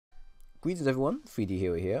Greetings everyone, 3D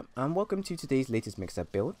Hero here, and welcome to today's latest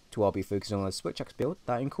MixSet build, where I'll be focusing on a switch axe build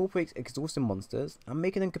that incorporates exhausting monsters and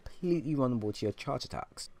making them completely vulnerable to your charge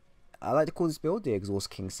attacks. I like to call this build the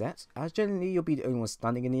Exhaust King set, as generally you'll be the only one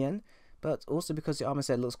standing in the end, but also because the armor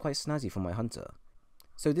set looks quite snazzy for my hunter.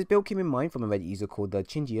 So this build came in mind from a Reddit user called the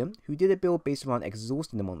Chingium, who did a build based around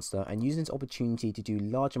exhausting the monster and using this opportunity to do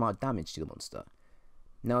large amount of damage to the monster.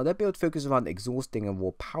 Now their build focuses around exhausting and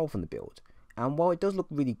raw power from the build. And while it does look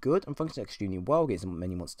really good and functions extremely well against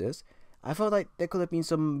many monsters, I felt like there could have been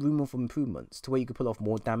some room for improvements to where you could pull off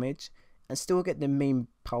more damage and still get the main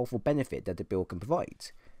powerful benefit that the build can provide.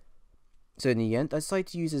 So in the end, I decided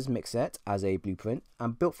to use this MixSet as a blueprint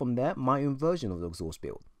and built from there my own version of the exhaust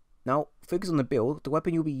build. Now, focus on the build, the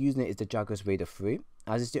weapon you'll be using is the Jaguar's Raider 3,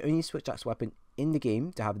 as it's the only switch axe weapon in the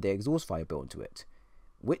game to have the exhaust fire built into it,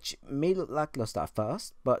 which may look lackluster at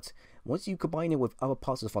first, but once you combine it with other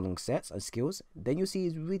parts of the following sets and skills, then you'll see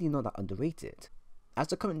it's really not that underrated. As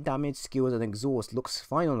the current damage, skills and exhaust looks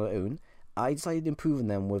fine on their own, I decided to improve on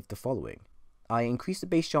them with the following. I increased the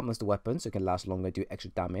base sharpness of the weapon so it can last longer and do extra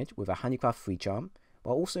damage with a Handicraft 3 charm,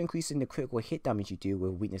 while also increasing the critical hit damage you do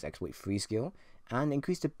with Weakness Exploit 3 skill, and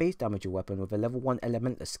increase the base damage of your weapon with a level 1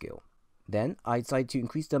 Elementless skill. Then, I decided to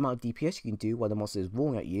increase the amount of DPS you can do while the monster is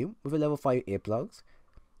roaring at you with a level 5 earplugs,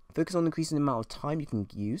 focus on increasing the amount of time you can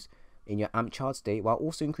use in your amp charge state while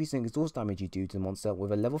also increasing the exhaust damage you do to the monster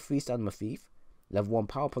with a level 3 Stamina Thief, level 1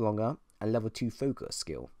 Power Prolonger, and level 2 Focus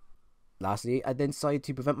skill. Lastly, I then decided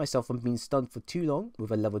to prevent myself from being stunned for too long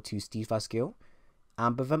with a level 2 Steadfast skill,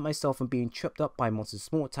 and prevent myself from being tripped up by monsters'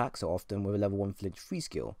 small attacks so often with a level 1 Flinch 3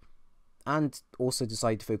 skill, and also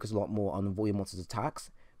decided to focus a lot more on avoiding monsters' attacks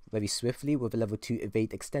very swiftly with a level 2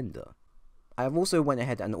 Evade Extender. I have also went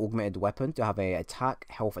ahead and augmented the weapon to have a attack,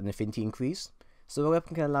 health and affinity increase, so the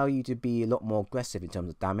weapon can allow you to be a lot more aggressive in terms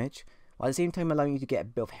of damage, while at the same time allowing you to get a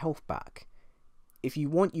bit of health back. If you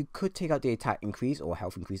want, you could take out the attack increase or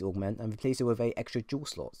health increase augment and replace it with a extra dual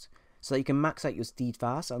slots, so that you can max out your speed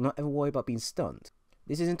fast and not ever worry about being stunned.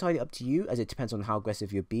 This is entirely up to you, as it depends on how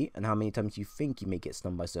aggressive you'll be and how many times you think you may get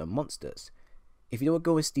stunned by certain monsters. If you don't want to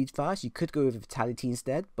go with speed fast, you could go with Vitality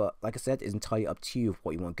instead, but like I said, it's entirely up to you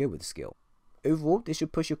what you want to go with the skill. Overall, this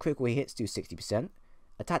should push your critical hits to 60%,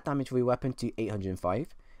 attack damage for your weapon to 805,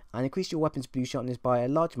 and increase your weapon's blue sharpness by a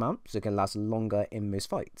large amount so it can last longer in most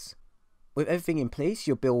fights. With everything in place,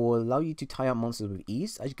 your build will allow you to tie out monsters with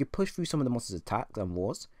ease, as you can push through some of the monsters' attacks and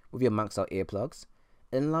wars with your maxed out earplugs,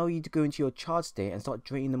 and allow you to go into your charge state and start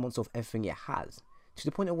draining the monster of everything it has, to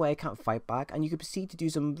the point of where it can't fight back and you can proceed to do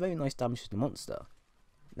some very nice damage to the monster.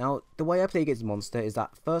 Now, the way I play against the monster is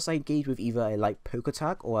that first I engage with either a light poke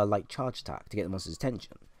attack or a light charge attack to get the monster's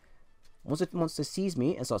attention. Once the monster sees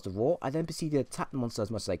me and starts to roar, I then proceed to attack the monster as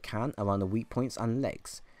much as I can around the weak points and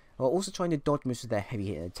legs, while also trying to dodge most of their heavy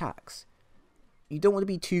hitting attacks. You don't want to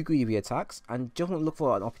be too greedy with your attacks, and just want to look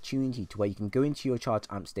for an opportunity to where you can go into your charge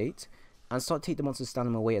amp state and start to take the monster's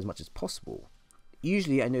stamina away as much as possible.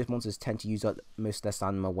 Usually I notice monsters tend to use up most of their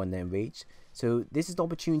stamina when they're enraged, so this is the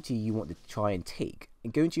opportunity you want to try and take,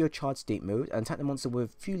 and go into your charge state mode and attack the monster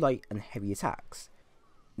with a few light and heavy attacks.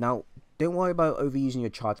 Now, don't worry about overusing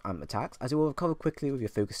your charge amp attacks, as it will recover quickly with your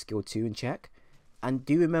focus skill 2 in check, and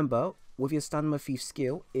do remember, with your Stamina Thief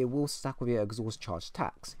skill, it will stack with your exhaust charge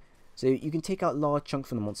attacks, so you can take out large chunks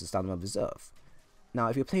from the monster's stamina reserve. Now,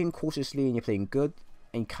 if you're playing cautiously and you're playing good,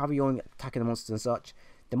 and carry on attacking the monster and such,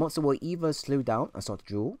 the monster will either slow down and start to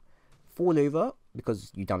drool, fall over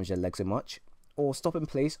because you damage their legs so much, or stop in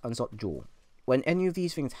place and start to drool. When any of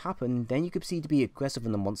these things happen, then you can proceed to be aggressive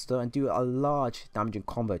on the monster and do a large damaging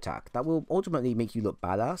combo attack that will ultimately make you look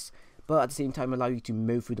badass, but at the same time allow you to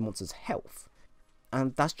mow through the monster's health.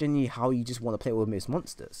 And that's generally how you just want to play with most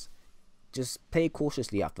monsters. Just play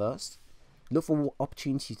cautiously at first, look for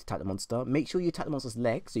opportunities to attack the monster, make sure you attack the monster's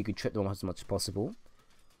legs so you can trip them as much as possible.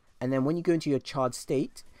 And then when you go into your charge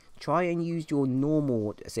state, try and use your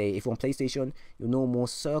normal, say if you're on PlayStation, your normal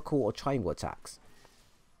circle or triangle attacks.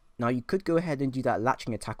 Now you could go ahead and do that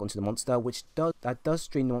latching attack onto the monster, which does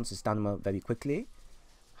strain the monster's stamina very quickly.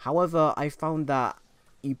 However, I found that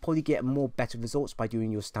you probably get more better results by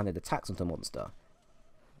doing your standard attacks onto the monster.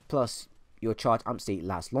 Plus, your charge amp state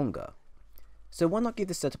lasts longer. So why not give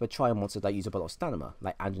this setup a try on monsters that use up a lot of stamina,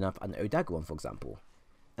 like Anjanath and Odagon for example,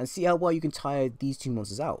 and see how well you can tire these two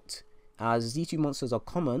monsters out, as these two monsters are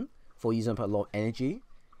common for using up a lot of energy,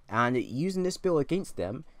 and using this build against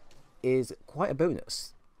them is quite a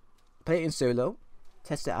bonus. Play it in solo,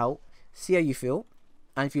 test it out, see how you feel,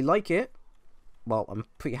 and if you like it, well, I'm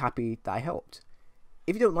pretty happy that I helped.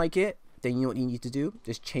 If you don't like it, then you know what you need to do,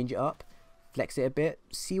 just change it up, flex it a bit,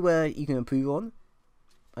 see where you can improve on,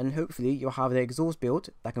 and hopefully you'll have an exhaust build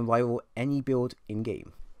that can rival any build in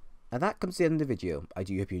game. And that comes to the end of the video. I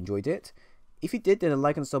do hope you enjoyed it. If you did, then a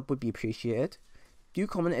like and sub would be appreciated. Do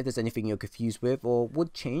comment if there's anything you're confused with or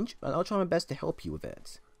would change, and I'll try my best to help you with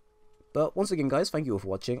it. But once again guys, thank you all for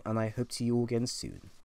watching, and I hope to see you all again soon.